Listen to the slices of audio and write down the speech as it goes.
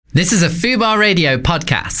This is a Fubar Radio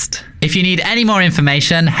podcast. If you need any more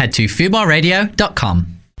information, head to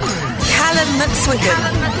fubarradio.com. Callum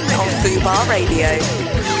McSwiggan on Fubar Radio.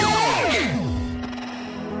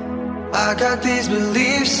 I got these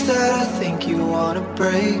beliefs that I think you wanna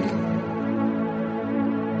break.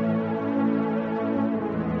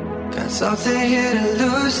 Got something here to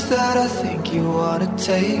lose that I think you wanna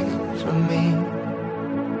take from me.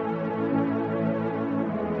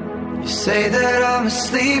 You say that I'm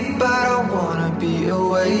asleep, but I wanna be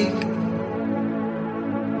awake.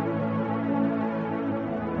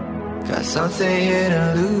 Got something here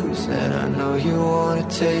to lose and I know you wanna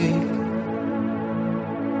take.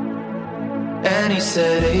 And he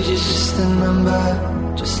said age is just a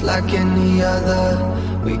number, just like any other.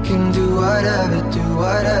 We can do whatever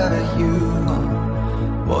you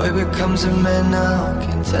want. Boy becomes a man now,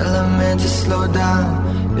 can't tell a man to slow down.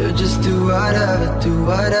 He'll just do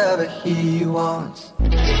whatever he wants.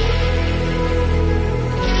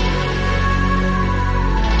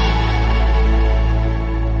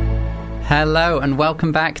 Hello and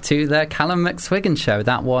welcome back to the Callum McSwiggan Show.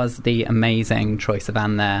 That was the amazing Troye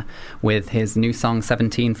Sivan there with his new song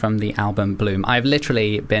 17 from the album Bloom. I've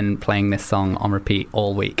literally been playing this song on repeat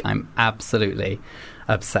all week. I'm absolutely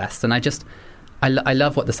obsessed, and I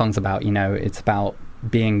love what the song's about. You know, it's about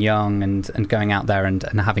being young and going out there and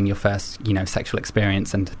having your first, sexual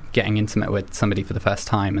experience and getting intimate with somebody for the first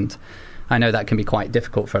time. And I know that can be quite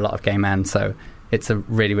difficult for a lot of gay men, so it's a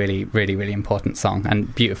really, really, really, really important song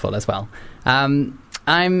and beautiful as well.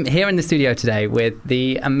 I'm here in the studio today with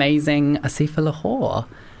the amazing Asifa Lahore.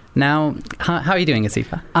 Now, how are you doing,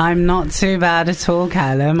 Asifa? I'm not too bad at all,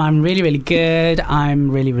 Callum. I'm really, really good.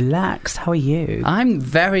 I'm really relaxed. How are you? I'm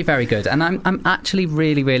very, very good. And I'm actually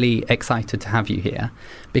really, really excited to have you here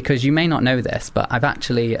because you may not know this, but I've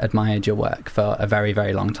actually admired your work for a very,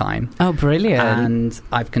 very long time. Oh, brilliant. And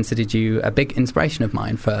I've considered you a big inspiration of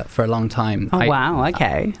mine for a long time. Oh, wow.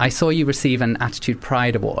 Okay. I saw you receive an Attitude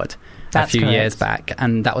Pride Award That's a few correct. years back,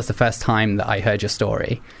 and that was the first time that I heard your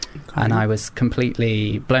story. Okay. And I was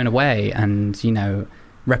completely blown away, and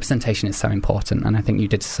representation is so important, and I think you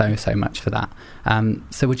did so much for that.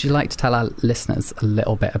 So would you like to tell our listeners a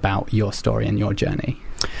little bit about your story and your journey?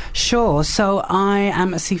 Sure. So I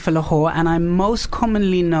am Asifa Lahore, and I'm most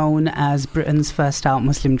commonly known as Britain's first out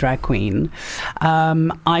Muslim drag queen.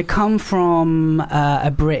 I come from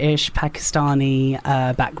a British Pakistani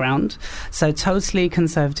background, so totally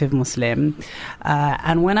conservative Muslim.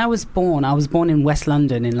 And when I was born in West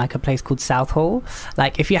London in like a place called Southall.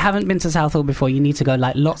 Like, if you haven't been to Southall before, you need to go.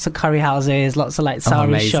 Like, lots of curry houses, lots of like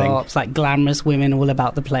sari shops, like glamorous women all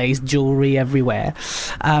about the place, jewelry everywhere.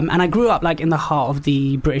 And I grew up like in the heart of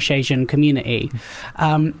the British Asian community.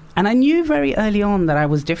 And I knew very early on that I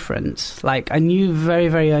was different. Like, I knew very,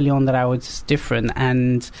 very early on that I was different.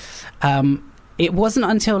 And it wasn't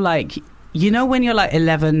until like, when you're like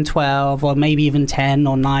 11, 12, or maybe even 10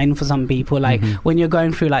 or 9 for some people, like when you're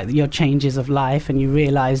going through like your changes of life and you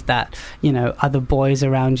realize that, other boys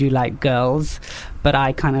around you like girls, but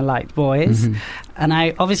I kind of liked boys. And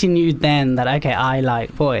I obviously knew then that, okay, I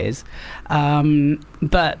like boys.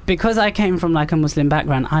 But because I came from like a Muslim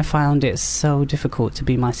background, I found it so difficult to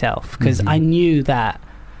be myself because I knew that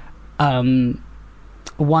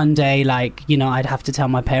one day, like, I'd have to tell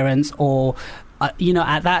my parents, or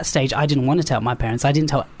at that stage, I didn't want to tell my parents. I didn't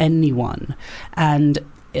tell anyone. And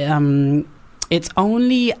it's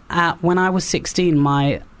only when I was 16,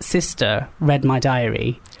 my sister read my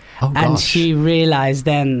diary. Oh, and gosh. she realized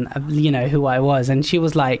then, who I was. And she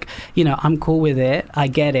was like, I'm cool with it. I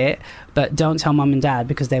get it. But don't tell mum and dad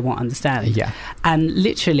because they won't understand. Yeah. And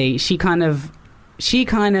literally, she kind of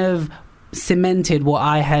cemented what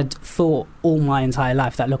I had thought all my entire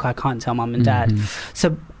life, that look, I can't tell mum and dad.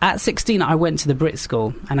 So at 16 I went to the Brit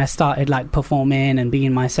School and I started like performing and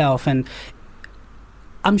being myself, and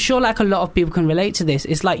I'm sure like a lot of people can relate to this.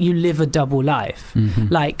 It's like you live a double life.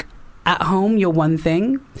 Like, at home you're one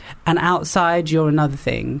thing and outside you're another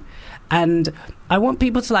thing. And I want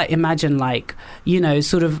people to like imagine like,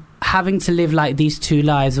 sort of having to live like these two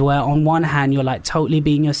lives where on one hand you're like totally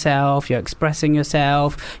being yourself, you're expressing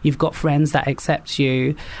yourself, you've got friends that accept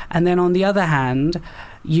you, and then on the other hand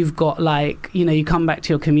you've got like, you come back to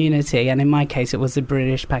your community, and in my case it was the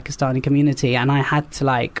British Pakistani community, and I had to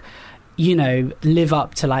like live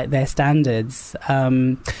up to like their standards. I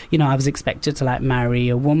was expected to like marry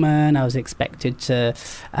a woman. I was expected to,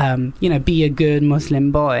 be a good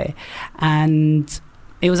Muslim boy. And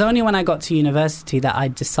it was only when I got to university that I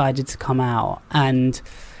decided to come out. And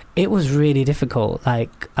it was really difficult.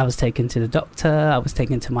 Like, I was taken to the doctor, I was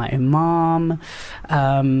taken to my imam.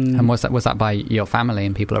 And was that by your family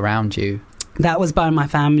and people around you? that was by my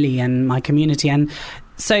family and my community. And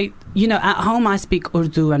so, you know, at home I speak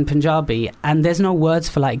Urdu and Punjabi, and there's no words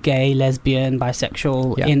for like gay, lesbian,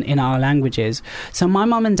 bisexual in our languages. So my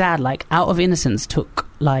mum and dad, like out of innocence, took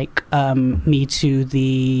like me to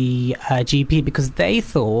the GP because they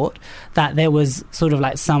thought that there was sort of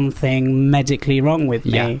like something medically wrong with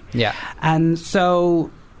me. Yeah. And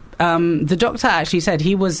so the doctor actually said,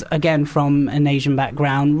 he was again from an Asian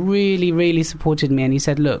background, really, really supported me, and he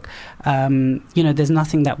said, look, you know, there's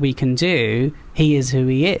nothing that we can do. He is who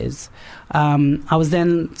he is. I was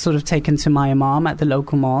then sort of taken to my imam at the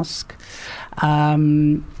local mosque,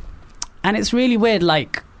 and it's really weird,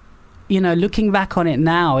 like, you know, looking back on it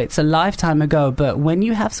now, it's a lifetime ago, but when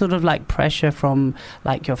you have sort of like pressure from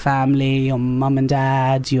like your family, your mum and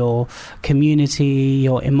dad, your community,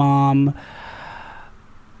 your imam,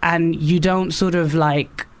 and you don't sort of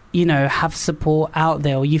like, you know, have support out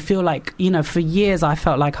there, or you feel like, you know, for years I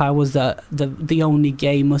felt like I was the only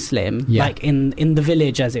gay Muslim, like in the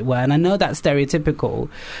village, as it were. And I know that's stereotypical,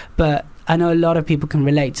 but I know a lot of people can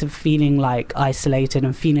relate to feeling like isolated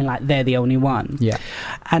and feeling like they're the only one. Yeah.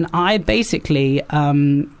 And I basically,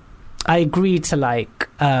 I agreed to like,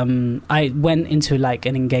 I went into like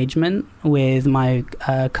an engagement with my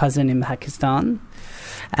cousin in Pakistan,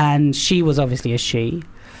 and she was obviously a she.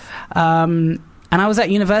 And I was at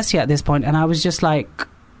university at this point, and I was just like,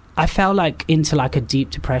 I fell like into like a deep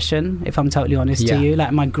depression, if I'm totally honest to you.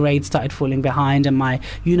 Like my grades started falling behind, and my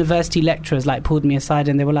university lecturers like pulled me aside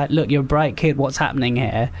and they were like, look, you're a bright kid, what's happening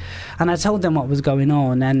here? And I told them what was going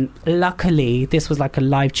on, and luckily this was like a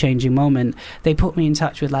life-changing moment. They put me in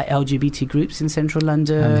touch with like LGBT groups in central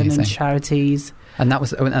London and charities. And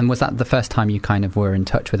was that the first time you kind of were in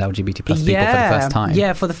touch with LGBT plus people for the first time?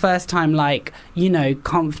 Yeah, for the first time, like, you know,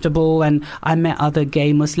 comfortable. And I met other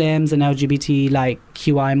gay Muslims and LGBT like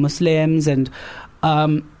QI Muslims, and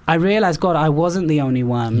I realized, God, I wasn't the only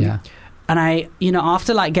one. Yeah. And I, you know,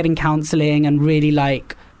 after like getting counseling and really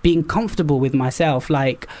like being comfortable with myself,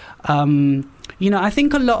 like, you know, I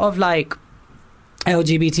think a lot of like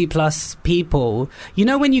LGBT plus people, you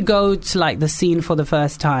know, when you go to like the scene for the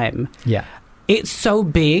first time, it's so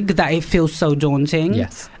big that it feels so daunting.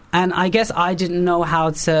 Yes. And I guess I didn't know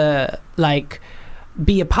how to like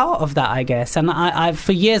be a part of that, I guess. And I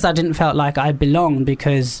for years I didn't feel like I belonged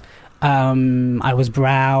because I was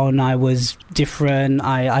brown, I was different,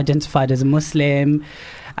 I identified as a Muslim,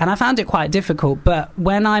 and I found it quite difficult. But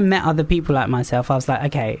when I met other people like myself, I was like,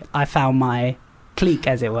 okay, I found my clique,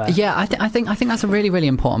 as it were. Yeah, I think that's a really, really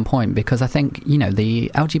important point, because I think, you know, the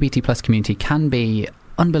LGBT plus community can be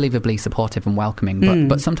unbelievably supportive and welcoming,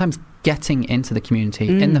 but sometimes getting into the community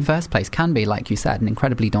in the first place can be, like you said, an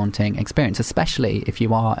incredibly daunting experience, especially if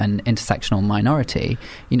you are an intersectional minority,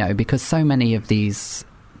 you know, because so many of these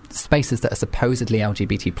spaces that are supposedly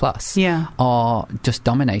LGBT plus are just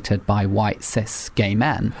dominated by white cis gay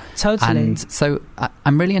men. Totally. And so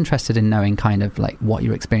I'm really interested in knowing kind of like what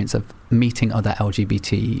your experience of meeting other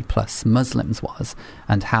LGBT plus Muslims was,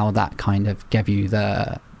 and how that kind of gave you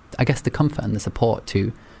the, I guess, the comfort and the support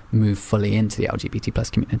to move fully into the LGBT plus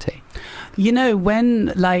community. You know,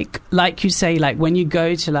 when like you say, like when you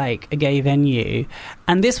go to like a gay venue,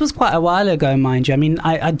 and this was quite a while ago, mind you, I mean,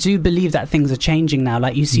 I do believe that things are changing now,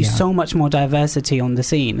 like you see so much more diversity on the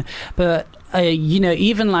scene, but you know,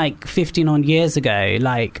 even like 15 odd years ago,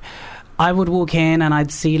 like I would walk in and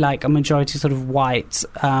I'd see like a majority sort of white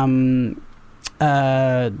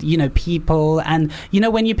you know, people, and you know,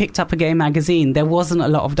 when you picked up a gay magazine, there wasn't a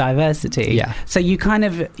lot of diversity. Yeah. So you kind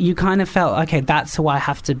of felt, okay, that's who I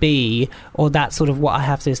have to be, or that's sort of what I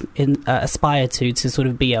have to aspire to sort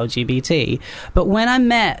of be LGBT. But when I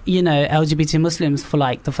met, you know, LGBT Muslims for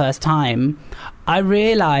like the first time, I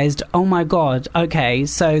realized, oh my God, okay,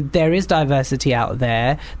 so there is diversity out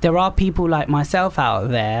there. There are people like myself out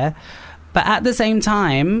there, but at the same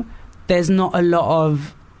time, there's not a lot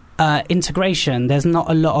of integration, there's not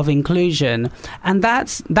a lot of inclusion, and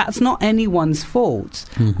that's not anyone's fault.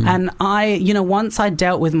 And I, you know, once I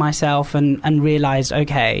dealt with myself and realized,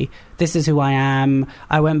 okay, this is who I am,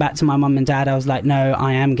 I went back to my mum and dad. I was like, no,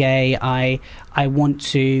 I am gay, I want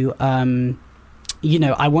to you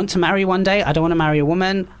know, I want to marry one day. I don't want to marry a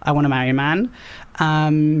woman, I want to marry a man.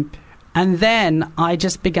 And then I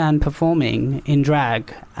just began performing in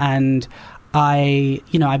drag, and I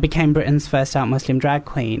became Britain's first out Muslim drag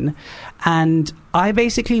queen, and I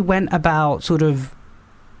basically went about sort of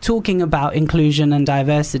talking about inclusion and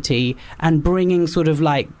diversity and bringing sort of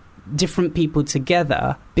like different people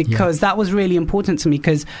together, because that was really important to me,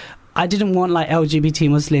 because I didn't want like LGBT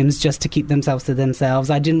Muslims just to keep themselves to themselves.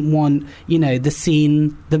 I didn't want, you know,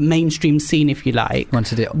 the mainstream scene, if you like.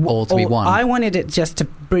 Wanted it all to be one. I wanted it just to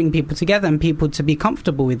bring people together and people to be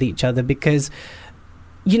comfortable with each other, because,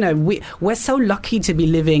 you know, we're so lucky to be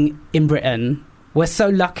living in Britain. We're so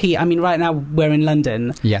lucky. I mean, right now we're in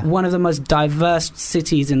London, one of the most diverse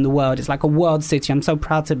cities in the world. It's like a world city. I'm so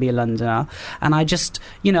proud to be a Londoner. And I just,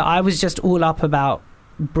 you know, I was just all up about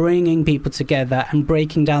bringing people together and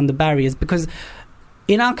breaking down the barriers, because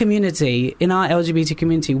in our community, in our LGBT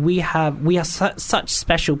community, we are such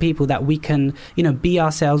special people that we can, you know, be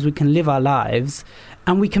ourselves, we can live our lives,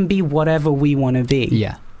 and we can be whatever we want to be.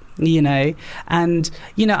 Yeah. You know, and,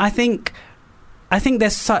 you know, I think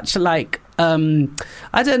there's such like,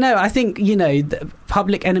 I don't know. I think, you know, the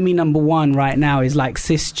public enemy number one right now is like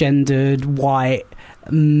cisgendered white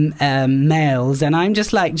males, and I'm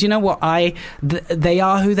just like, do you know what? They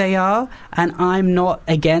are who they are, and I'm not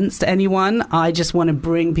against anyone. I just want to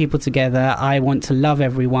bring people together. I want to love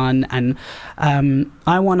everyone, and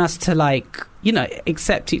I want us to, like, you know,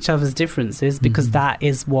 accept each other's differences, because that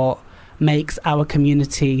is what makes our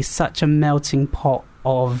community such a melting pot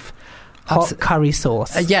of hot curry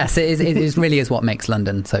sauce. Yes, it really is what makes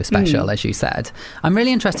London so special, as you said. I'm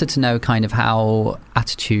really interested to know kind of how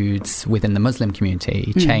attitudes within the Muslim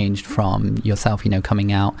community changed from yourself, you know,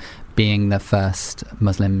 coming out, being the first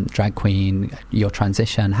Muslim drag queen, your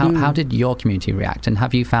transition. How did your community react? And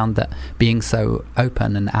have you found that being so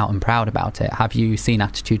open and out and proud about it, have you seen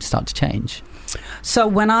attitudes start to change? So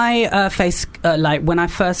when I when I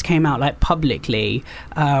first came out, like, publicly,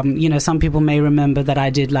 you know, some people may remember that I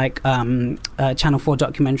did like a Channel 4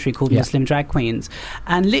 documentary called Muslim Drag Queens,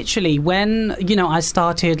 and literally when, you know, I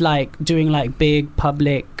started like doing like big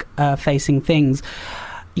public facing things,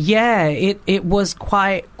 it was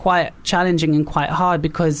quite challenging and quite hard,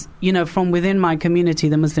 because, you know, from within my community,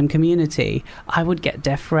 the Muslim community, I would get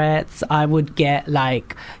death threats. I would get,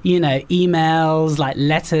 like, you know, emails, like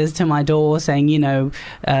letters to my door saying, you know,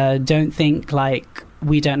 don't think like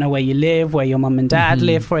we don't know where you live, where your mum and dad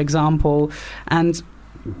live, for example. And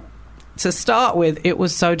to start with, it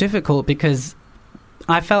was so difficult, because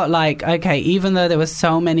I felt like, okay, even though there were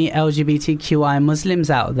so many LGBTQI Muslims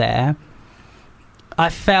out there, I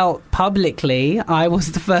felt publicly I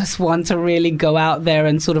was the first one to really go out there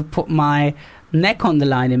and sort of put my neck on the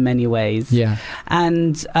line in many ways. Yeah.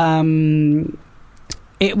 And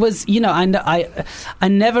it was, you know, I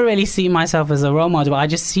never really see myself as a role model. I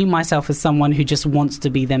just see myself as someone who just wants to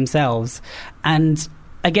be themselves. And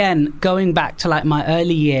again, going back to like my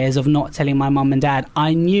early years of not telling my mum and dad,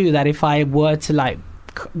 I knew that if I were to like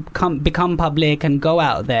become public and go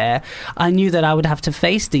out there, I knew that I would have to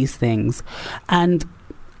face these things. And,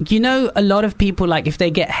 you know, a lot of people, like, if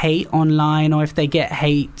they get hate online or if they get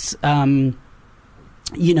hate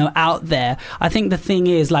you know, out there, I think the thing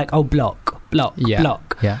is like, oh, block.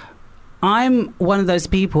 Yeah. I'm one of those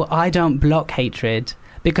people, I don't block hatred,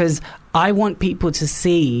 because I want people to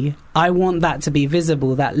see, I want that to be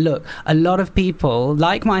visible, that, look, a lot of people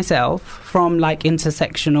like myself from like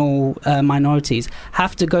intersectional minorities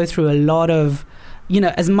have to go through a lot of, you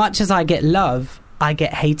know, as much as I get love, I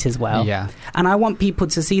get hate as well. Yeah. And I want people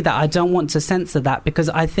to see that. I don't want to censor that, because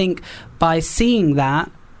I think by seeing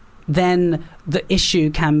that, then the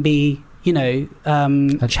issue can be, you know,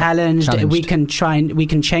 challenged. We can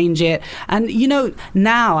change it. And, you know,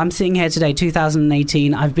 now I'm sitting here today,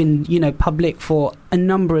 2018, I've been, you know, public for a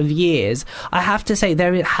number of years. I have to say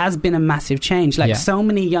there has been a massive change. Like, so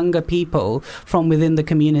many younger people from within the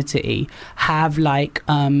community have, like,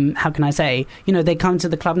 how can I say, you know, they come to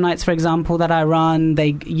the club nights, for example, that I run.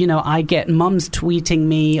 They, you know, I get mums tweeting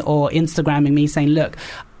me or Instagramming me saying, look,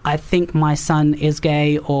 I think my son is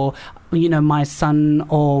gay, or, you know, my son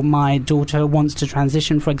or my daughter wants to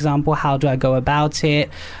transition, for example. How do I go about it?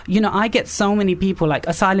 You know, I get so many people, like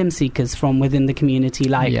asylum seekers from within the community,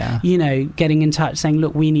 like, you know, getting in touch saying,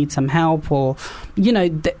 look, we need some help, or, you know,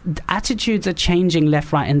 the attitudes are changing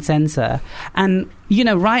left, right and centre. And, you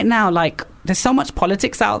know, right now, like, there's so much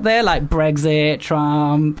politics out there, like Brexit,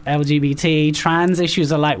 Trump, LGBT, trans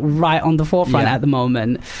issues are like right on the forefront at the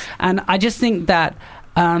moment. And I just think that,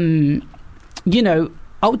 you know,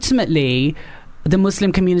 ultimately, the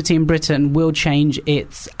Muslim community in Britain will change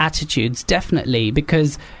its attitudes, definitely,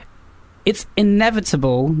 because it's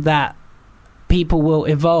inevitable that people will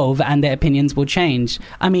evolve and their opinions will change.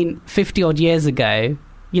 I mean, 50-odd years ago,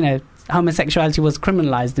 you know, homosexuality was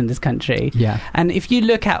criminalized in this country. Yeah. And if you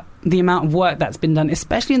look at the amount of work that's been done,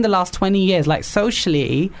 especially in the last 20 years, like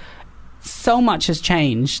socially, so much has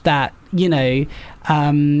changed that, if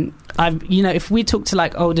we talk to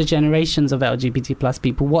like older generations of LGBT plus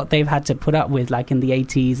people, what they've had to put up with like in the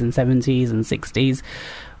 80s and 70s and 60s,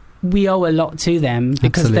 we owe a lot to them,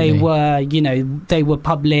 because Absolutely. they were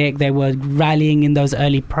public, they were rallying in those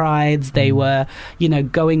early prides, they were,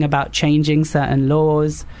 going about changing certain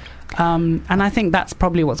laws. And I think that's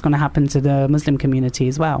probably what's going to happen to the Muslim community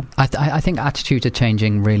as well. I think attitudes are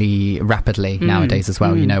changing really rapidly nowadays as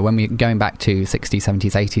well. When we're going back to 60s,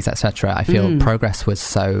 70s, 80s, etc., I feel progress was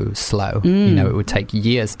so slow. It would take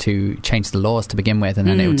years to change the laws to begin with, and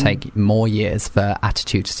then it would take more years for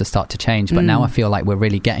attitudes to start to change. But now I feel like we're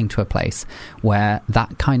really getting to a place where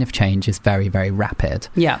that kind of change is very, very rapid.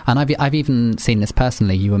 Yeah. And I've even seen this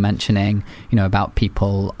personally. You were mentioning, about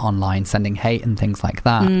people online sending hate and things like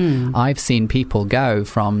that. I've seen people go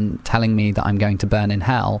from telling me that I'm going to burn in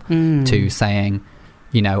hell to saying,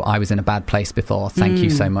 I was in a bad place before. Thank you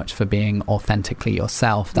so much for being authentically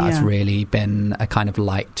yourself. That has really been a kind of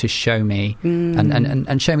light to show me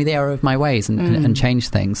and show me the error of my ways and change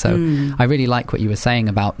things. So I really like what you were saying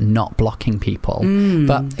about not blocking people.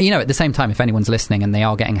 But, at the same time, if anyone's listening and they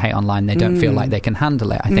are getting hate online, they don't feel like they can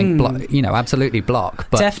handle it, I think, absolutely block.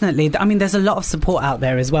 But definitely. I mean, there's a lot of support out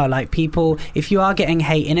there as well. Like people, if you are getting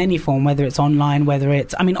hate in any form, whether it's online,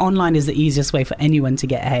 online is the easiest way for anyone to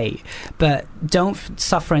get hate. But don't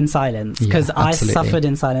suffer in silence, because I suffered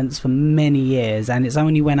in silence for many years, and it's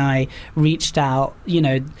only when I reached out,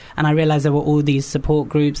 and I realized there were all these support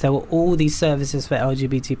groups, there were all these services for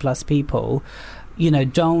LGBT plus people.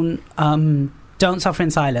 Don't suffer in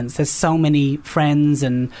silence. There's so many friends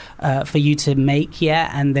and for you to make here,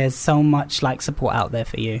 and there's so much like support out there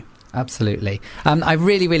for you. Absolutely. I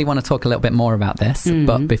really, really want to talk a little bit more about this,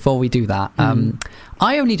 but before we do that,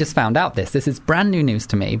 I only just found out this. This is brand new news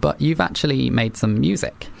to me, but you've actually made some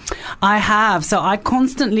music. I have. So I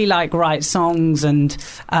constantly write songs, and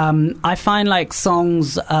I find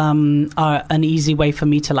songs are an easy way for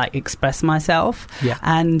me to express myself. Yeah.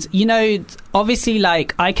 And obviously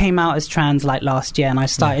I came out as trans last year, and I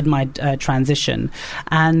started my transition.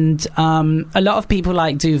 And a lot of people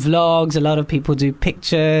do vlogs, a lot of people do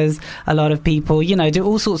pictures, a lot of people do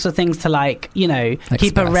all sorts of things to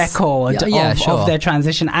keep a record of their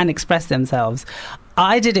transition and express themselves.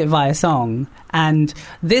 I did it via song, and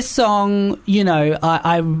this song,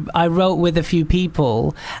 I wrote with a few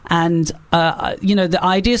people, and the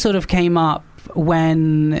idea sort of came up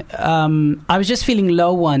when I was just feeling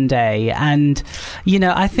low one day, and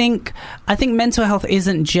I think mental health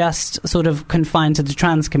isn't just sort of confined to the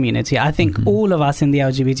trans community. I think all of us in the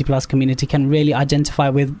LGBT plus community can really identify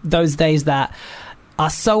with those days that are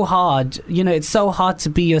so hard. It's so hard to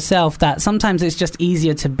be yourself that sometimes it's just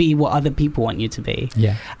easier to be what other people want you to be.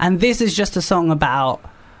 Yeah. And this is just a song about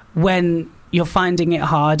when you're finding it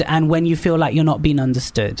hard and when you feel like you're not being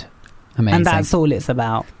understood. Amazing. And that's all it's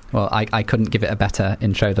about. Well, I couldn't give it a better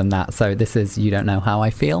intro than that. So this is You Don't Know How I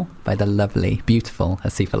Feel by the lovely, beautiful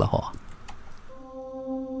Asifa Lahore.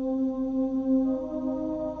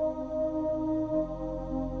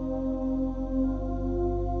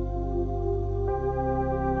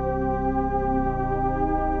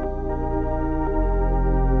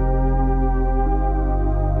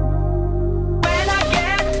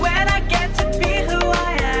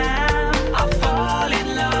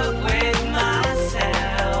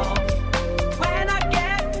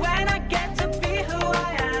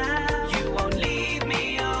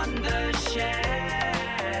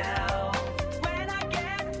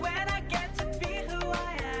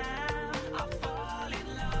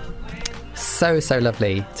 So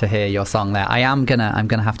lovely to hear your song there. I'm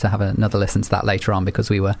gonna have to have another listen to that later on, because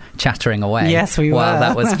we were chattering away. Yes, we were. While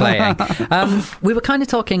that was playing. We were kind of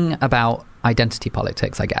talking about identity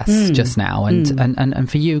politics, I guess, just now, and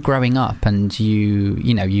for you growing up, and you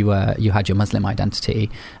had your Muslim identity,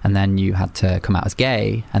 and then you had to come out as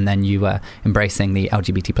gay, and then you were embracing the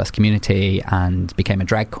LGBT plus community and became a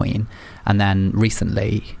drag queen, and then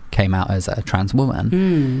recently came out as a trans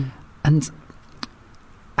woman. And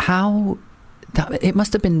how it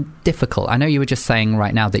must have been difficult. I know you were just saying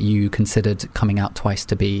right now that you considered coming out twice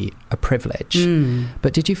to be a privilege,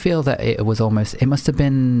 but did you feel that it must have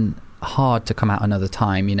been hard to come out another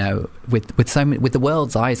time, with the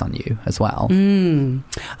world's eyes on you as well?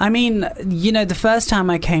 I mean, the first time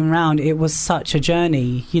I came round, it was such a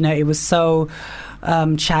journey. It was so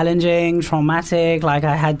challenging, traumatic.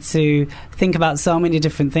 I had to think about so many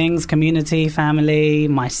different things: community, family,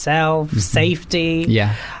 myself, safety.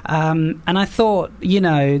 Yeah. And I thought,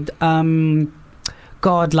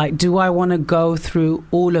 God, do I want to go through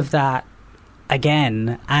all of that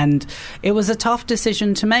again. And it was a tough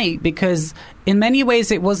decision to make, because in many ways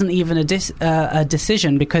it wasn't even a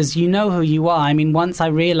decision, because you know who you are. I mean, once I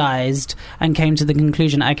realized and came to the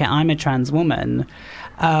conclusion, okay, I'm a trans woman,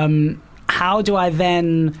 how do I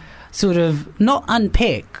then sort of not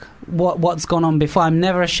unpick what's gone on before? I'm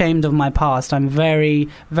never ashamed of my past. I'm very,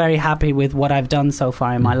 very happy with what I've done so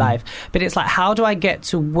far in my life. But it's like, how do I get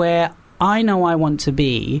to where I know I want to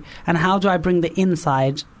be, and how do I bring the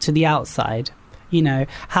inside to the outside? You know,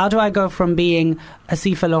 how do I go from being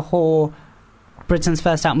Asifa Lahore, Britain's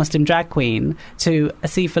first out Muslim drag queen, to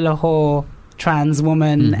Asifa Lahore, trans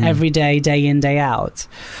woman, every day, day in, day out?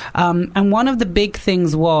 And one of the big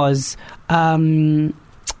things was when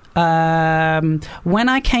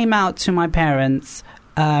I came out to my parents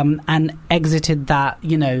and exited that,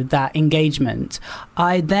 you know, that engagement,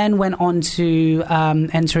 I then went on to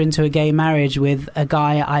enter into a gay marriage with a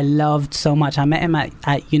guy I loved so much. I met him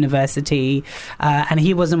at university, and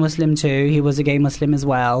he was a Muslim too. He was a gay Muslim as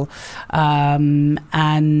well,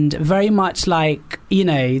 and very much like, you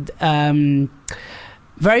know,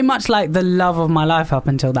 very much like the love of my life up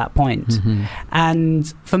until that point.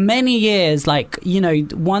 And for many years, like, you know,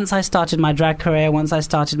 once I started my drag career, once I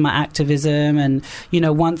started my activism, and, you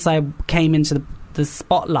know, once I came into the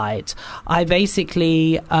spotlight, I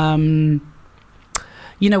basically,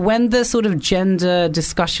 you know, when the sort of gender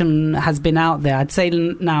discussion has been out there, I'd say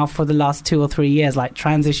now for the last 2 or 3 years, like,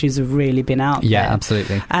 trans issues have really been out there. Yeah,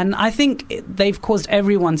 absolutely. And I think they've caused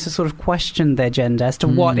everyone to sort of question their gender as to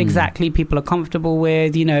what exactly people are comfortable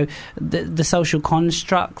with, you know, the social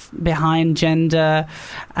constructs behind gender.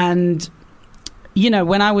 And, you know,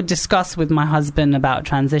 when I would discuss with my husband about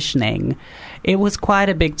transitioning, it was quite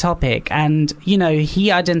a big topic. And, you know,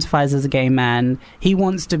 he identifies as a gay man. He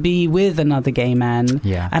wants to be with another gay man.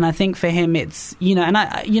 Yeah. And I think for him it's, you know, and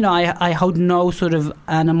I hold no sort of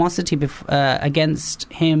animosity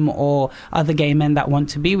against him or other gay men that want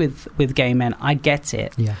to be with gay men. I get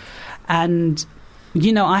it. Yeah. And,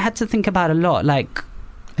 you know, I had to think about a lot, like,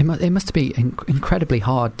 it must be an incredibly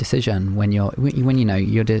hard decision when you know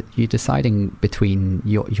you're deciding between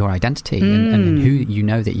your identity and who you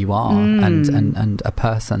know that you are and a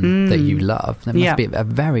person that you love. It must be a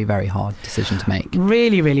very, very hard decision to make.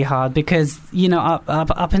 Really, really hard, because, you know,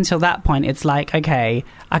 up until that point, it's like, okay,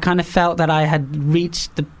 I kind of felt that I had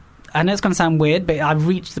reached the, I know it's going to sound weird, but I've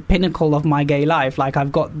reached the pinnacle of my gay life. Like,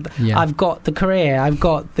 I've got the career, I've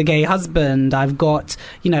got the gay husband, I've got,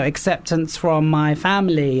 you know, acceptance from my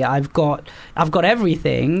family, I've got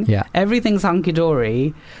everything. Yeah. Everything's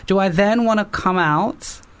hunky-dory. Do I then want to come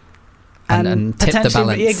out and tip the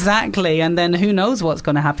balance? Exactly. And then who knows what's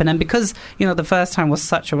going to happen? And because, you know, the first time was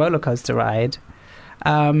such a roller coaster ride,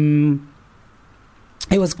 it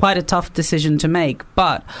was quite a tough decision to make.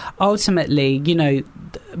 But ultimately, you know,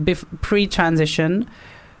 pre-transition,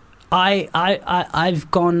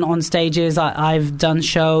 I've gone on stages, I've done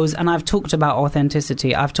shows, and I've talked about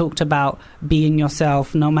authenticity. I've talked about being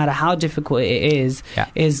yourself, no matter how difficult it is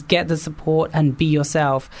get the support and be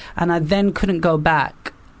yourself. And I then couldn't go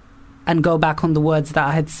back on the words that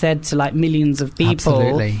I had said to, like, millions of people.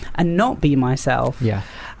 Absolutely. And not be myself. Yeah.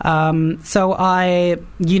 So I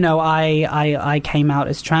came out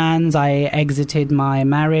as trans. I exited my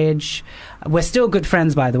marriage. We're still good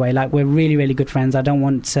friends, by the way. Like, we're really, really good friends. I don't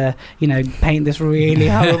want to, you know, paint this really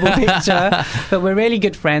horrible picture, but we're really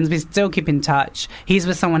good friends. We still keep in touch. He's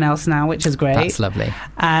with someone else now, which is great. That's lovely.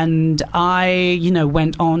 And I, you know,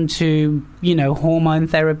 went on to, you know, hormone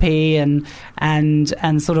therapy and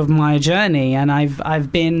sort of my journey. And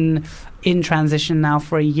I've been in transition now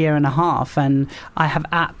for 1.5 years, and I have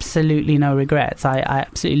absolutely no regrets. I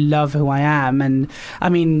absolutely love who I am. And I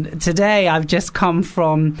mean, today I've come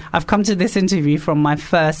to this interview from my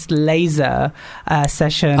first laser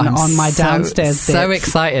session on my downstairs bits. So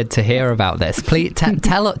excited to hear about this. Please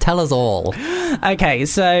tell us all. Okay,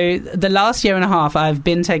 so the last 1.5 years I've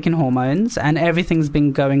been taking hormones, and everything's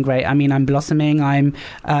been going great. I mean, I'm blossoming, I'm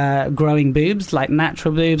growing boobs, like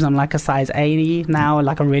natural boobs. I'm like a size 80 now,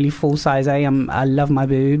 like a really full size A. I love my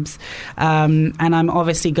boobs, and I'm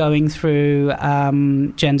obviously going through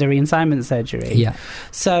gender reassignment surgery. Yeah.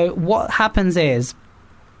 So what happens is,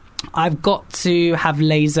 I've got to have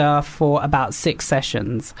laser for about 6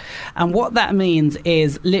 sessions. And what that means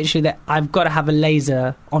is literally that I've got to have a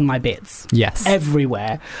laser on my bits. Yes.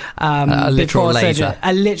 Everywhere. A literal laser. Surgery.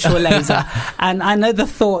 A literal laser. And I know the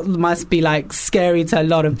thought must be, like, scary to a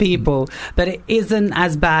lot of people, but it isn't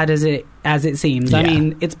as bad as it seems. Yeah. I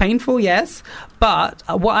mean, it's painful, yes, but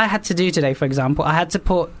what I had to do today, for example, I had to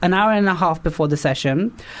put 1.5 hours before the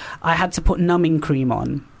session, I had to put numbing cream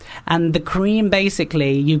on. And the cream,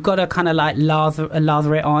 basically, you've got to kind of like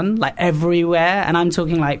lather it on, like everywhere. And I'm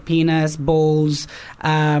talking like penis, balls,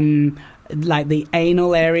 like the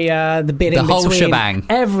anal area, the bit in between. The whole shebang.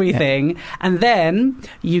 Everything. Yeah. And then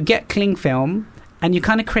you get cling film. And you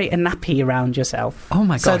kind of create a nappy around yourself. Oh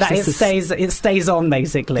my gosh! So that it stays on,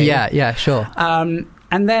 basically. Yeah, sure.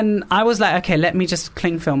 And then I was like, okay, let me just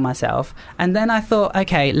cling film myself. And then I thought,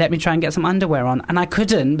 okay, let me try and get some underwear on. And I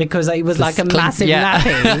couldn't because it was like a massive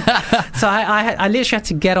nappy. So I literally had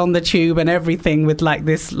to get on the tube and everything with like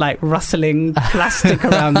this like rustling plastic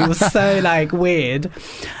around me. It was so like weird.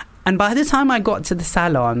 And by the time I got to the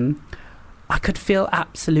salon, I could feel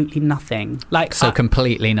absolutely nothing.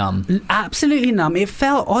 Completely numb. Absolutely numb. It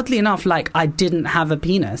felt, oddly enough, like I didn't have a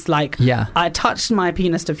penis. I touched my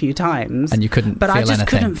penis a few times. And you couldn't but feel I just anything.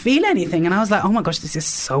 couldn't feel anything. And I was like, oh my gosh, this is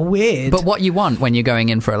so weird. But what you want when you're going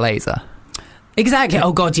in for a laser? Exactly.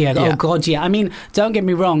 Oh god, yeah. Oh god, yeah. I mean, don't get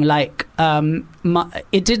me wrong. Like,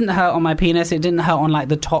 it didn't hurt on my penis. It didn't hurt on like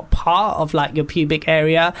the top part of like your pubic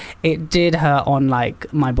area. It did hurt on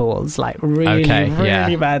like my balls, like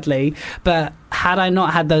really badly. But had I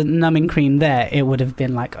not had the numbing cream there, it would have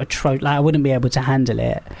been like I wouldn't be able to handle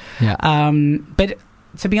it. Yeah. But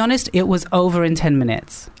to be honest, it was over in 10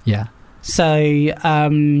 minutes. Yeah. So.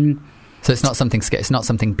 So it's not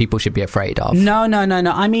something people should be afraid of. No.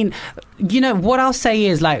 I mean, what I'll say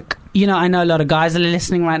is like, I know a lot of guys are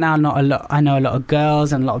listening right now. I know a lot of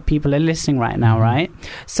girls and a lot of people are listening right now, right?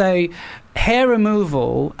 So hair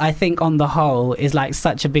removal, I think on the whole, is like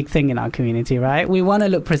such a big thing in our community, right? We want to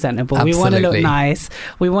look presentable. Absolutely. We want to look nice.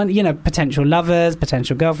 We want, potential lovers,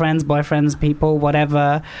 potential girlfriends, boyfriends, people,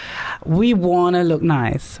 whatever. We want to look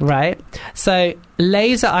nice, right? So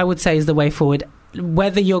laser, I would say, is the way forward.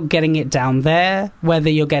 Whether you're getting it down there, whether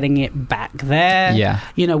you're getting it back there,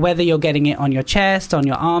 whether you're getting it on your chest, on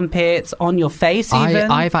your armpits, on your face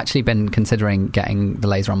even. I've actually been considering getting the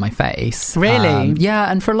laser on my face. Really?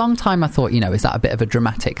 Yeah, and for a long time I thought, is that a bit of a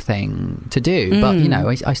dramatic thing to do? But,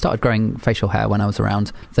 I started growing facial hair when I was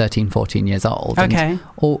around 13, 14 years old. Okay. And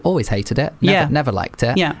always hated it. Never liked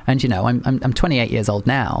it. Yeah. And, I'm 28 years old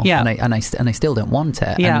now. Yeah. And I still don't want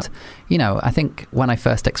it. Yeah. And, I think when I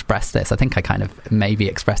first expressed this, I think I kind of maybe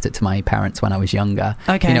expressed it to my parents when I was younger.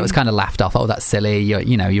 Okay. It was kind of laughed off. Oh, that's silly.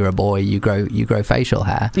 You're a boy. You grow facial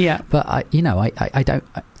hair. Yeah. But I don't.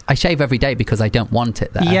 I shave every day because I don't want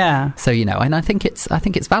it there. Yeah. So and I think it's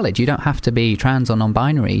valid. You don't have to be trans or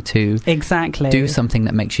non-binary to do something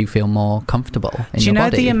that makes you feel more comfortable in your body. Do you know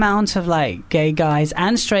the amount of like gay guys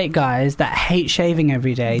and straight guys that hate shaving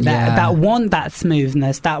every day? That want that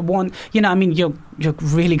smoothness. That want. You're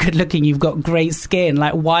really good looking. You've got great skin.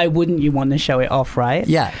 Like, why wouldn't you want to show it off, right?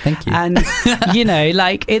 Yeah. Thank you. And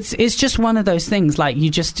like it's just one of those things. Like you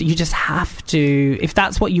just have to. If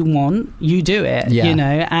that's what you want, you do it.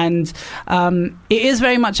 Yeah. And it is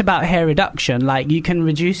very much about hair reduction. Like, you can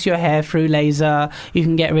reduce your hair through laser. You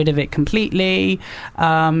can get rid of it completely.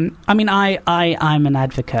 I'm an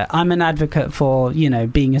advocate. I'm an advocate for,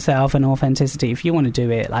 being yourself and authenticity. If you want to do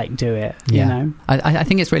it, like, do it. Yeah. I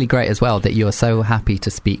think it's really great as well that you're so happy to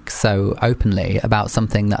speak so openly about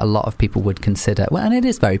something that a lot of people would consider, well, and it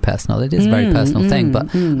is very personal. It is a very personal thing, but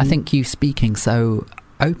I think you speaking so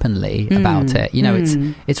openly about it,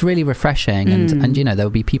 it's really refreshing, and there'll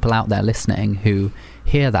be people out there listening who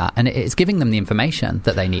hear that, and it's giving them the information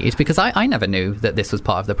that they need, because I never knew that this was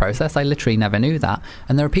part of the process. I literally never knew that,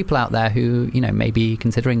 and there are people out there who may be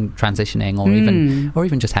considering transitioning or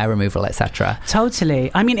even just hair removal, etc.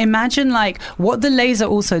 Totally. I mean, imagine like what the laser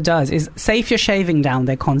also does is, say if you're shaving down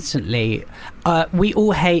there constantly, we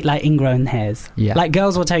all hate like ingrown hairs. Like,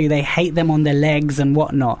 girls will tell you they hate them on their legs and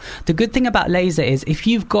whatnot. The good thing about laser is, if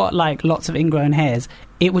you've got like lots of ingrown hairs,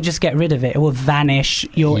 it will just get rid of it. It will vanish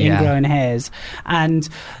your ingrown hairs. And,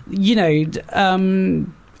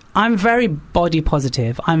 I'm very body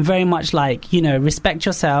positive. I'm very much like, respect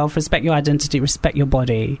yourself, respect your identity, respect your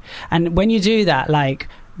body. And when you do that, like,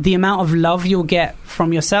 the amount of love you'll get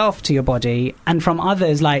from yourself to your body and from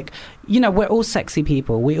others, like, we're all sexy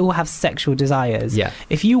people. We all have sexual desires. Yeah.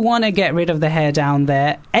 If you want to get rid of the hair down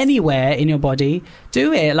there, anywhere in your body,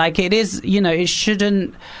 do it. Like, it is, it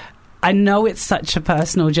shouldn't... I know it's such a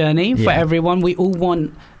personal journey for everyone. We all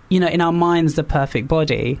want, in our minds, the perfect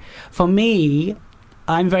body. For me,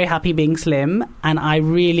 I'm very happy being slim, and I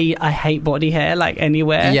hate body hair, like,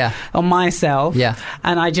 anywhere on myself. Yeah.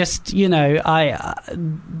 And I just,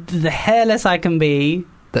 the hairless I can be,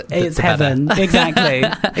 It's the better. heaven.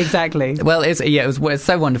 Exactly. Well, it was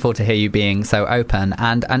so wonderful to hear you being so open.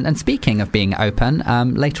 And speaking of being open,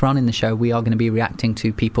 later on in the show, we are going to be reacting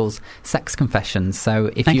to people's sex confessions.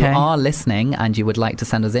 So if you are listening and you would like to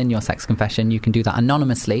send us in your sex confession, you can do that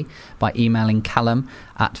anonymously by emailing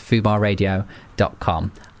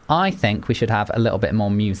callum@fubarradio.com. I think we should have a little bit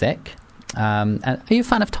more music. Are you a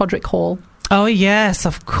fan of Todrick Hall? Oh, yes,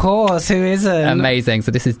 of course. Who isn't? Amazing.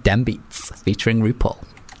 So this is Dem Beats featuring RuPaul.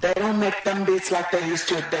 They don't make them beats like they used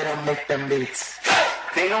to. They don't make them beats.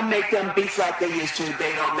 They don't make them beats like they used to.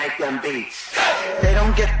 They don't make them beats. They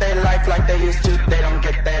don't get their life like they used to. They don't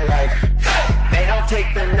get their life. They don't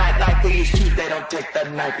take the night like they used to. They don't take the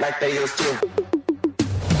night like they used to.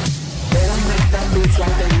 They don't make them beats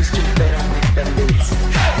like they used to. They don't make them beats.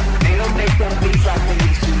 They don't make them beats like they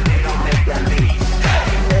used to. They don't make them beats.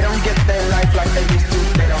 They don't get their life like they used to.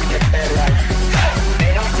 They don't get their life.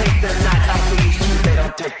 They don't take the night like they used to. They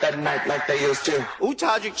don't take the night like they used to. Ooh,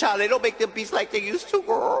 Todrick Child, they don't make them beats like they used to,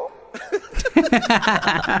 girl.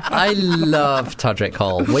 I love Todrick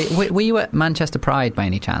Hall. Were you at Manchester Pride by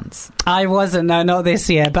any chance? I wasn't, no, not this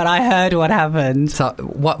year, but I heard what happened. So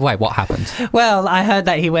what happened? Well, I heard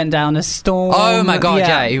that he went down a storm. Oh my god,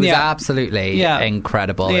 yeah, he was absolutely Yeah.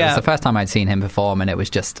 incredible. It was the first time I'd seen him perform, and it was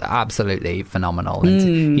just absolutely phenomenal.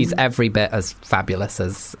 And he's every bit as fabulous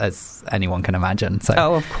as anyone can imagine. So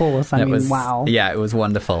Oh, of course. I mean, wow. Yeah, it was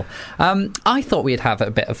wonderful. I thought we'd have a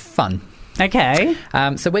bit of fun. Okay.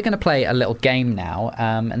 So we're going to play a little game now,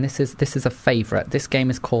 and this is a favourite. This game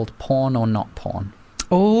is called Porn or Not Porn.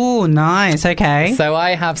 Oh, nice. Okay. So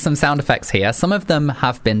I have some sound effects here. Some of them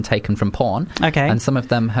have been taken from porn. Okay. And some of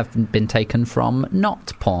them have been taken from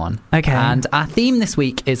not porn. Okay. And our theme this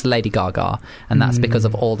week is Lady Gaga, and that's because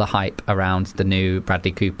of all the hype around the new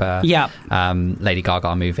Bradley Cooper Lady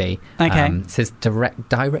Gaga movie. Okay. It's his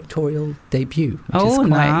directorial debut, which Oh, is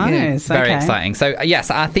quite nice. very Okay. exciting. So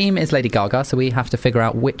yes, our theme is Lady Gaga, so we have to figure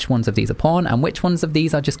out which ones of these are porn and which ones of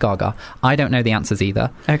these are just Gaga. I don't know the answers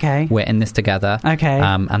either. Okay. We're in this together. Okay.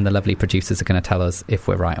 And the lovely producers are going to tell us if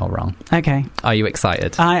we're right or wrong. Okay. Are you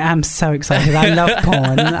excited? I am so excited. I love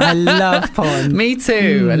porn. I love porn. Me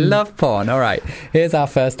too. I love porn. All right. Here's our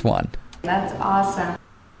first one. That's awesome.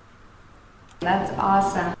 That's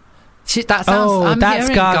awesome. That sounds. I'm that's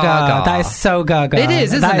hearing Gaga. That is so Gaga. It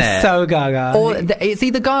is, isn't that it? That is so Gaga. Or it's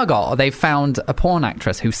either Gaga or they've found a porn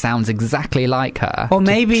actress who sounds exactly like her. Or to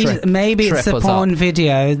maybe trip it's a us porn up.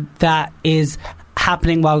 video that is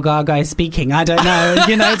happening while Gaga is speaking. I don't know.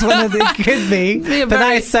 It's one of the could be. But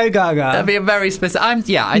that is so Gaga. That'd be a very specific.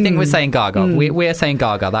 I think we're saying Gaga. We're saying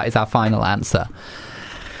Gaga. That is our final answer.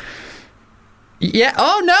 Yeah.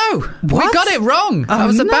 Oh no, What? we got it wrong. I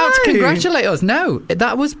was about to no. congratulate us. No,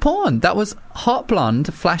 that was porn. That was Hot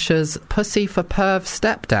Blonde Flasher's Pussy for Perv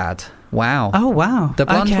Stepdad. Wow. Oh wow. The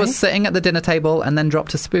blonde Okay. was sitting at the dinner table and then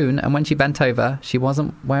dropped a spoon, and when she bent over, she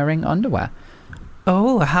wasn't wearing underwear.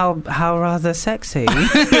 Oh, how rather sexy.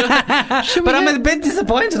 But I'm a bit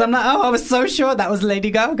disappointed. I'm like, I was so sure that was Lady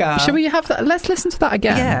Gaga. Should we have that? Let's listen to that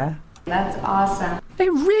again. Yeah. That's awesome.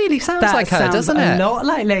 It really sounds That like her, sounds doesn't a it? lot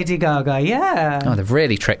like Lady Gaga, yeah. Oh, they've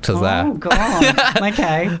really tricked us there. Oh, God.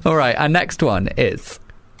 Okay. All right, our next one is...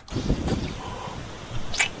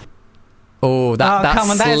 Oh, that come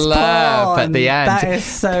on, that is slurp porn. at the end. That is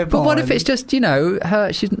so porn. But what if it's just,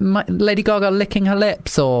 Lady Gaga licking her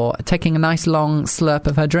lips or taking a nice long slurp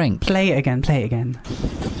of her drink? Play it again.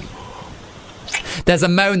 There's a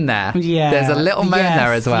moan there. Yeah. There's a little moan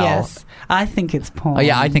there as well. Yes. I think it's porn. Oh,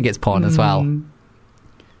 yeah, I think it's porn as well.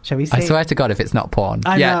 Shall we see? I swear to God if it's not porn.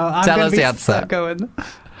 I yeah, know. I'm tell gonna us be the answer. so going.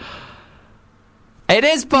 It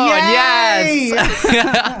is porn, Yay!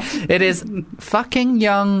 yes! It is fucking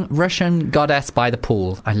young Russian goddess by the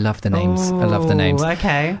pool. I love the names. I love the names.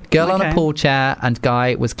 Okay. Girl on Okay. a pool chair and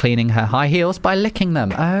guy was cleaning her high heels by licking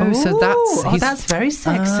them. Oh, so that's very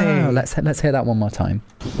sexy. Oh, let's hear that one more time.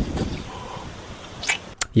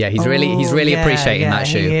 Yeah, he's really appreciating that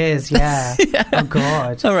shoe. He is, yeah. Oh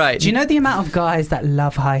God. All right. Do you know the amount of guys that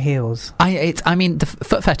love high heels? I mean, the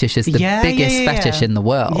foot fetish is the Yeah, biggest yeah, yeah. fetish in the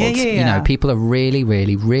world. Yeah, yeah, You know, yeah. people are really,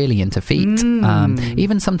 really, really into feet.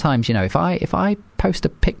 Even sometimes, if I post a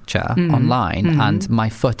picture online and my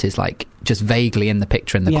foot is like just vaguely in the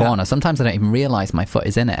picture in the Yeah. corner, sometimes I don't even realise my foot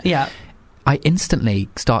is in it. Yeah. I instantly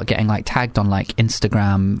start getting like tagged on like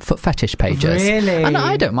Instagram foot fetish pages. Really? And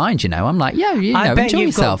I don't mind, I'm like, yeah, I bet enjoy you've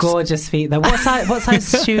yourself. got gorgeous feet though. What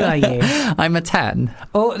size shoe are you? I'm a 10.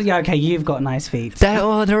 Oh, yeah, okay, you've got nice feet. Let's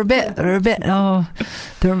go to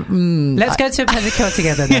a pedicure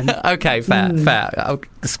together then. Okay, fair. I'll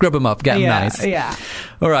scrub them up, get them nice. Yeah.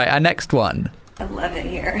 All right, our next one. I love it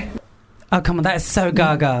here. Oh, come on, that is so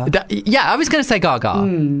Gaga. Yeah, I was going to say Gaga.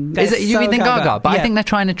 Is it? You so think Gaga? But I Yeah. think they're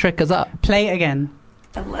trying to trick us up. Play it again.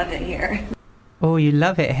 I love it here. Oh, you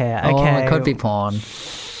love it here. Okay. Oh, it could be porn.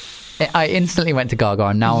 I instantly went to Gaga,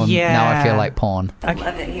 and now I feel like porn. I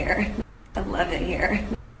love it here. I love it here.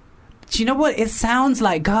 Do you know what? It sounds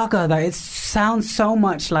like Gaga, though. It sounds so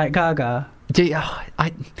much like Gaga.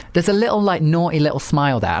 There's a little like naughty little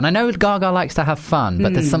smile there, and I know Gaga likes to have fun,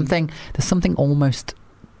 but there's something almost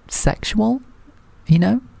sexual. You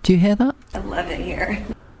know? Do you hear that? I love it here.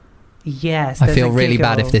 Yes. I there's feel a really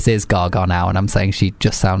bad giggle. if this is Gaga now, and I'm saying she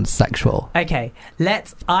just sounds sexual. Okay,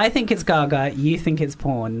 I think it's Gaga. You think it's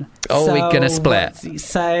porn. Oh, so we're gonna split.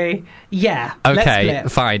 So yeah. Let's Okay,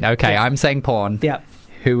 split. fine. Okay, Yeah. I'm saying porn. Yep.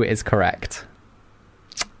 Who is correct?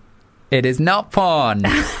 It is not porn.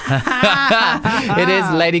 It is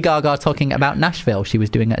Lady Gaga talking about Nashville. She was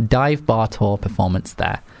doing a dive bar tour performance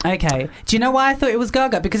there. Okay. Do you know why I thought it was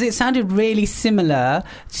Gaga? Because it sounded really similar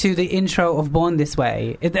to the intro of Born This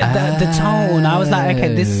Way. The tone. I was like,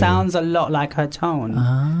 okay, this sounds a lot like her tone.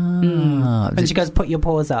 And she goes, put your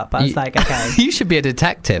paws up. I was like, okay. You should be a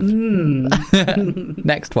detective.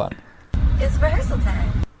 Next one. It's rehearsal time.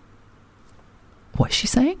 What's she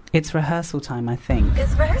saying? It's rehearsal time, I think.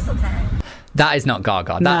 It's rehearsal time. That is not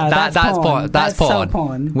Gaga. No, that's porn. That's so porn.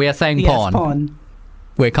 porn. We are saying Yes, porn. porn.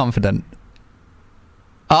 We're confident.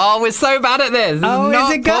 Oh, we're so bad at this. This Oh, is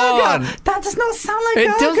not is it Gaga? porn. That does not sound like It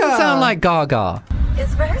Gaga. doesn't sound like Gaga.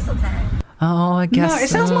 It's rehearsal time. Oh, I guess. No, it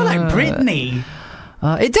sounds more like Britney.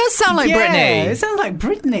 It does sound like yeah, Britney. it sounds like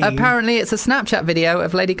Britney. Apparently, it's a Snapchat video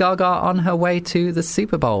of Lady Gaga on her way to the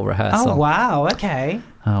Super Bowl rehearsal. Oh, wow. Okay.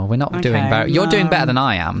 Oh, we're not doing Okay, very... You're doing better than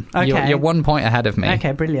I am. Okay. You're 1 point ahead of me.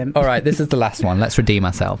 Okay, brilliant. All right, this is the last one. Let's redeem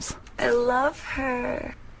ourselves. I love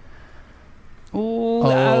her.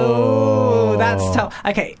 Oh, that's tough.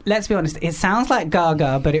 Okay, let's be honest. It sounds like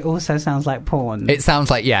Gaga, but it also sounds like porn. It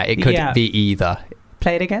sounds like, it could Yeah. be either.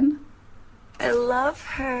 Play it again. I love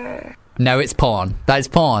her. No, it's porn. That is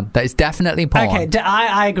porn. That is definitely porn. Okay,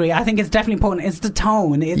 I agree. I think it's definitely porn. It's the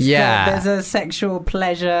tone. It's there's a sexual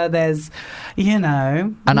pleasure. There's, And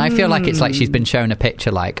I feel like it's like she's been shown a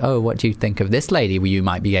picture like, oh, what do you think of this lady who you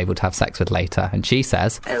might be able to have sex with later? And she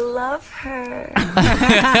says, I love her.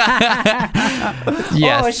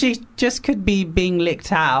 yes. Or she just could be being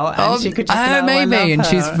licked out and she could just be like, maybe. I love And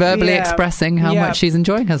she's her. verbally Yeah. expressing how Yeah. much she's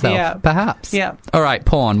enjoying herself. Yeah. Perhaps. Yeah. All right,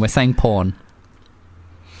 porn. We're saying porn.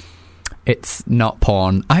 It's not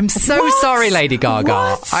porn. I'm so sorry, Lady Gaga.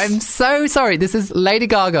 What? I'm so sorry. This is Lady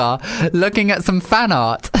Gaga looking at some fan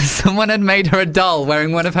art. Someone had made her a doll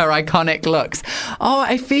wearing one of her iconic looks. Oh,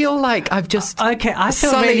 I feel like I've just... Okay, I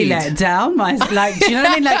feel really let down. Do you know what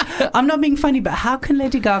I mean? Like, I'm not being funny, but how can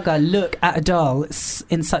Lady Gaga look at a doll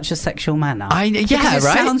in such a sexual manner? Because it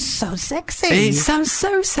right? sounds so sexy. It sounds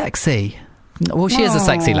so sexy. Well, she is a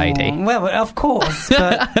sexy lady. Well, of course,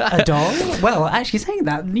 but a doll? Well, actually saying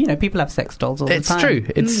that, people have sex dolls all the time.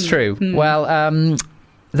 It's true. Well,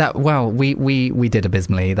 we did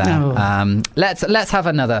abysmally there. Oh. Let's have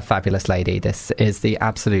another fabulous lady. This is the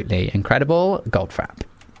absolutely incredible Goldfrapp.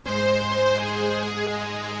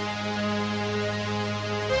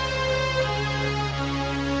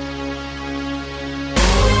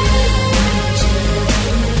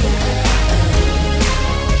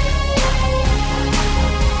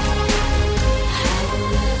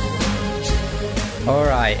 All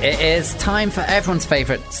right, it is time for everyone's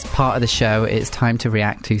favourite part of the show. It's time to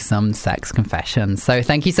react to some sex confessions. So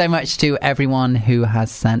thank you so much to everyone who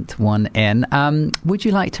has sent one in. Would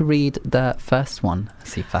you like to read the first one,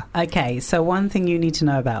 Asifa? Okay, so one thing you need to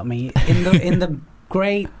know about me, in the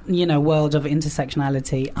great, world of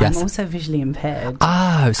intersectionality, Yes. I'm also visually impaired.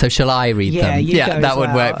 Oh, so shall I read Yeah, them? you go that as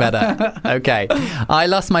would well. work better. Okay. I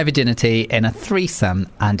lost my virginity in a threesome,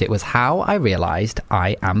 and it was how I realised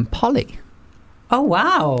I am poly. Oh,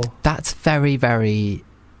 wow. That's very, very...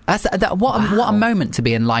 What a moment to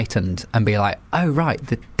be enlightened and be like, oh, right,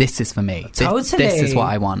 this is for me. This is what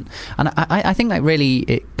I want. And I think that really,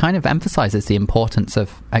 it kind of emphasises the importance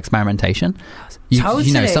of experimentation.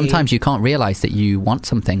 Totally. Sometimes you can't realise that you want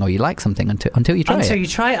something or you like something until you try it. Until you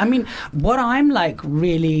try it. I mean, what I'm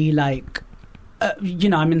really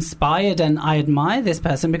I'm inspired and I admire this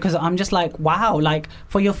person because I'm just like, wow, like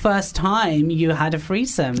for your first time you had a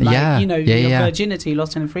threesome. Like, Yeah. your Yeah. virginity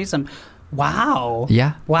lost in a threesome. Wow.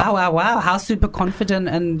 Yeah. Wow. How super confident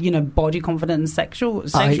and, body confident and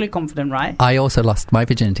sexually confident, right? I also lost my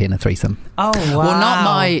virginity in a threesome. Oh, wow.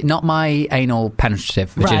 Well, not my anal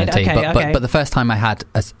penetrative virginity, but the first time I had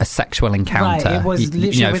a sexual encounter, right, it was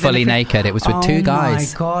literally fully naked. It was with two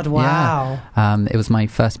guys. Oh my God, wow. Yeah. It was my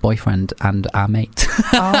first boyfriend and our mate.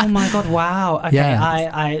 Oh my God, wow. Okay,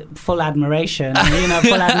 yeah. I full admiration.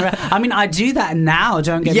 Full admiration. I mean, I do that now,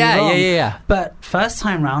 don't get me wrong. Yeah. But first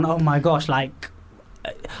time round, oh my gosh, like,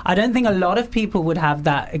 I don't think a lot of people would have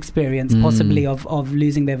that experience possibly of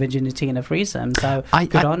losing their virginity in a threesome. So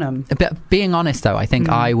good on them. But being honest though, I think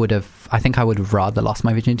I would have rather lost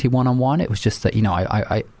my virginity one-on-one. It was just that,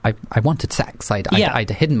 I wanted sex. I'd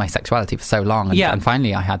hidden my sexuality for so long, and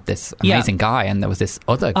finally I had this amazing guy, and there was this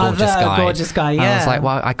other gorgeous guy. Yeah. I was like,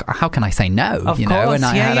 well, how can I say no? Of course. And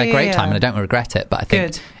I had a great time, and I don't regret it. But I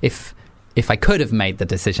think if I could have made the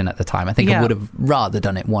decision at the time, I think I would have rather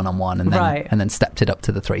done it one-on-one and then stepped it up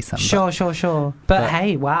to the threesome. Sure. But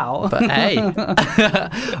hey, wow. But hey.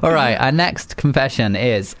 All right, our next confession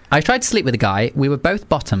is, I tried to sleep with a guy. We were both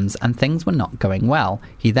bottoms and things were not going well.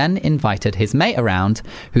 He then invited his mate around,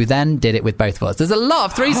 who then did it with both of us. There's a lot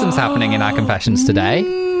of threesomes happening in our confessions today.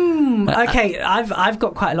 Okay, I've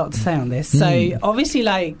got quite a lot to say on this. So obviously,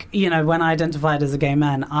 when I identified as a gay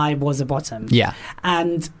man, I was a bottom. Yeah.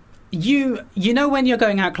 And you know when you're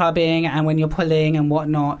going out clubbing and when you're pulling and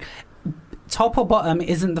whatnot, top or bottom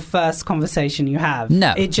isn't the first conversation you have.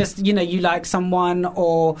 No. It just, you like someone,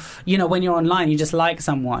 or, when you're online, you just like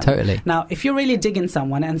someone. Totally. Now, if you're really digging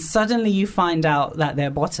someone and suddenly you find out that they're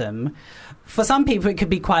bottom, for some people it could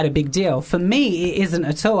be quite a big deal. For me, it isn't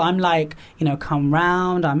at all. I'm like, come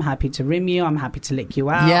round, I'm happy to rim you, I'm happy to lick you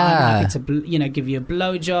out, I'm happy to, give you a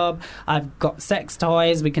blowjob, I've got sex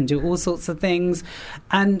toys, we can do all sorts of things.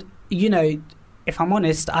 And if I'm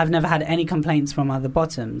honest, I've never had any complaints from other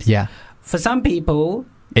bottoms. Yeah. For some people,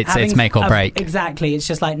 it's make or break. Exactly. It's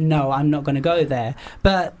just like, no, I'm not going to go there.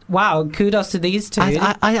 But wow, kudos to these two.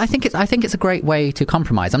 I think it's a great way to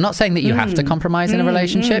compromise. I'm not saying that you have to compromise in a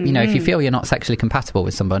relationship. If you feel you're not sexually compatible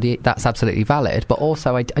with somebody, that's absolutely valid. But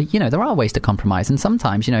also, there are ways to compromise. And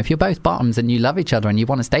sometimes, if you're both bottoms and you love each other and you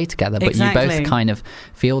want to stay together, but you both kind of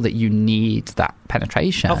feel that you need that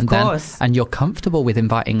penetration, and you're comfortable with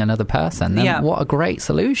inviting another person, then what a great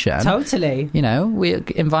solution. Totally. We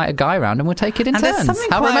invite a guy around and we'll take it in turns.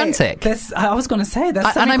 How romantic. I was going to say,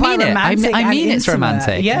 that's something and I mean quite it. romantic. I mean it's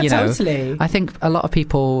romantic. Yeah, totally. I think a lot of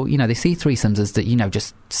people, they see threesomes as that,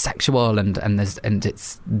 just sexual and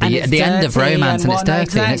it's the end of romance and it's dirty.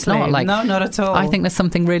 Exactly. And it's not like... No, not at all. I think there's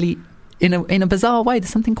something really... In a bizarre way,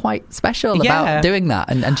 there's something quite special about doing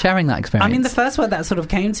that and sharing that experience. I mean, the first word that sort of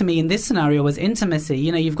came to me in this scenario was intimacy.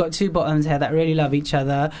 you've got two bottoms here that really love each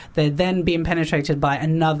other. They're then being penetrated by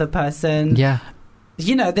another person. Yeah.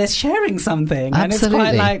 They're sharing something. Absolutely. And it's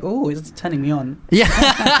quite like, oh, it's turning me on. Yeah.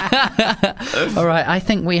 All right, I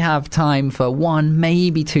think we have time for one,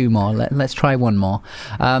 maybe two more. Let's try one more.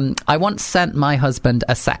 I once sent my husband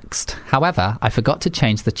a sext. However, I forgot to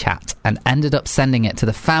change the chat and ended up sending it to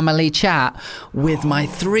the family chat with my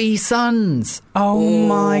 3 sons. Oh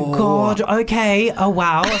my God. Okay. Oh,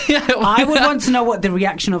 wow. I would want to know what the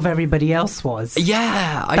reaction of everybody else was.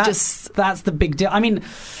 Yeah. That's the big deal. I mean,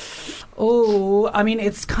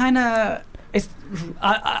 it's kind of...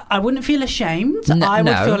 I wouldn't feel ashamed. I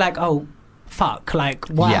would feel like, oh, fuck, like,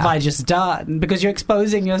 what have I just done? Because you're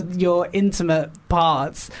exposing your intimate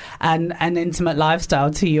parts and intimate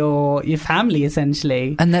lifestyle to your family,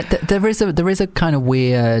 essentially. And there is a kind of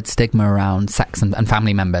weird stigma around sex and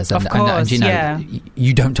family members. And, of course,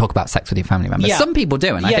 you don't talk about sex with your family members. Yeah. Some people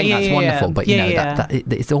do, and I think that's wonderful. But that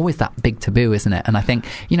it's always that big taboo, isn't it? And I think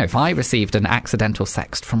if I received an accidental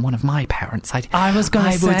sext from one of my parents, I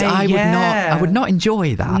would not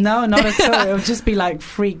enjoy that. No, not at all. It would just be like,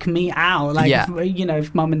 freak me out. Like,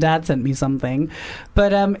 if mum and dad sent me something.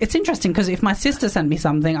 But it's interesting because if my sister sent me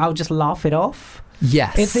something, I would just laugh it off.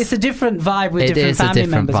 Yes. It's a different vibe with different family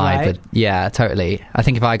members, right? Yeah, totally. I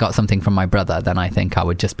think if I got something from my brother, then I think I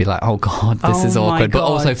would just be like, oh God, this is awkward, but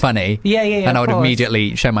also funny. Yeah. And I would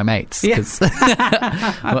immediately show my mates. Yeah.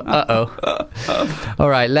 All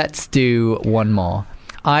right, let's do one more.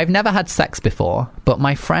 I've never had sex before, but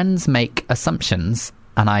my friends make assumptions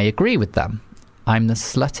and I agree with them. I'm the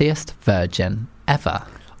sluttiest virgin ever.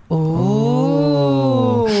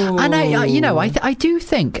 Oh, and I do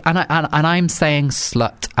think, and I'm saying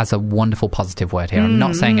slut as a wonderful positive word here. I'm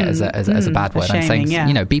not saying it as a bad word. I'm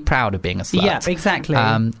saying be proud of being a slut. Yeah, exactly.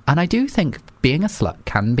 And I do think being a slut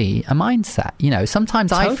can be a mindset.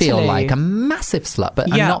 Sometimes I feel like a massive slut,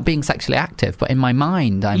 but I'm not being sexually active. But in my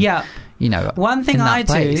mind, I'm One thing in that I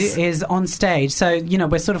place. do is on stage. So,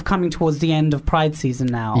 we're sort of coming towards the end of Pride season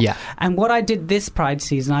now. Yeah. And what I did this Pride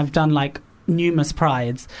season, I've done like numerous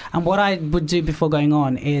prides, and what I would do before going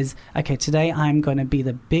on is, okay, today I'm going to be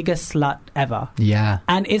the biggest slut ever. Yeah.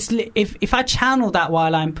 And it's if I channel that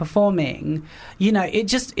while I'm performing, it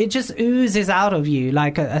just oozes out of you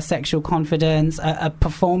like a sexual confidence, a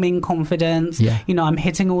performing confidence. Yeah. I'm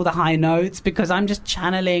hitting all the high notes because I'm just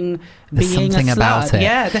channeling There's being something a slut. about it.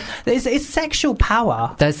 Yeah, it's sexual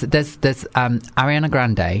power. There's Ariana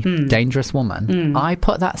Grande, Dangerous Woman. I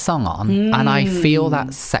put that song on and I feel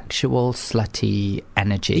that sexual slutty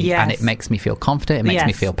energy, Yes. and it makes me feel confident. It makes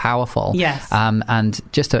me Yes. feel powerful. Yes. And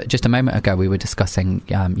just a moment ago, we were discussing,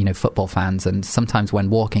 football fans, and sometimes when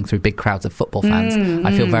walking through big crowds of football fans,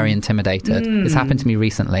 I feel very intimidated. It's happened to me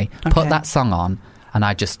recently. Okay. Put that song on, and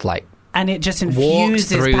I just And it just walk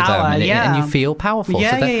infuses through power. them, and, yeah. and you feel powerful.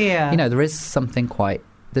 Yeah, so that, yeah. there is something quite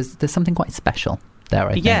there's something quite special there,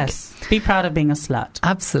 I think. Yes. Be proud of being a slut.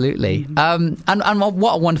 Absolutely. And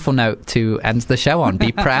what a wonderful note to end the show on.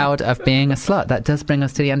 Be proud of being a slut. That does bring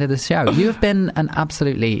us to the end of the show. You have been an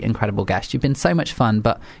absolutely incredible guest. You've been so much fun,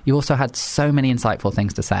 but you also had so many insightful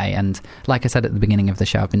things to say. And like I said at the beginning of the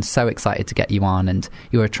show, I've been so excited to get you on, and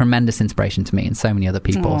you are a tremendous inspiration to me and so many other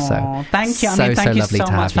people. Aw, thank you. Thank you lovely so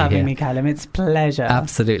to much have for you having here. me, Callum. It's a pleasure.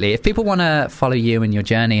 Absolutely. If people want to follow you and your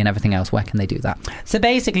journey and everything else, where can they do that? So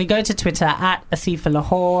basically, go to Twitter at Asifa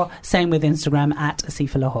Lahore. Same with Instagram at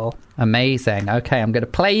Asifa Lahore. Amazing. Okay, I'm going to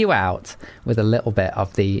play you out with a little bit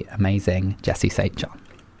of the amazing Jessie St. John.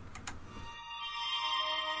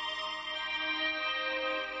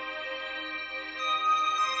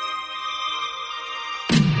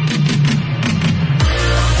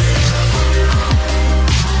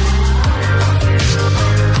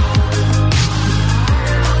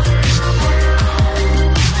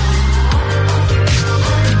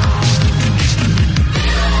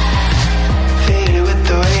 Faded with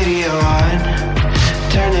the radio on.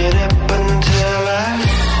 Turn it up until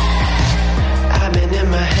I've been in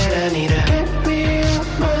my head. I need to get me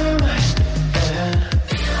off my mind.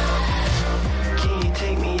 Can you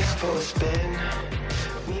take me out for a spin?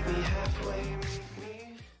 Meet me halfway.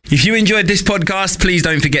 If you enjoyed this podcast, please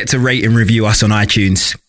don't forget to rate and review us on iTunes.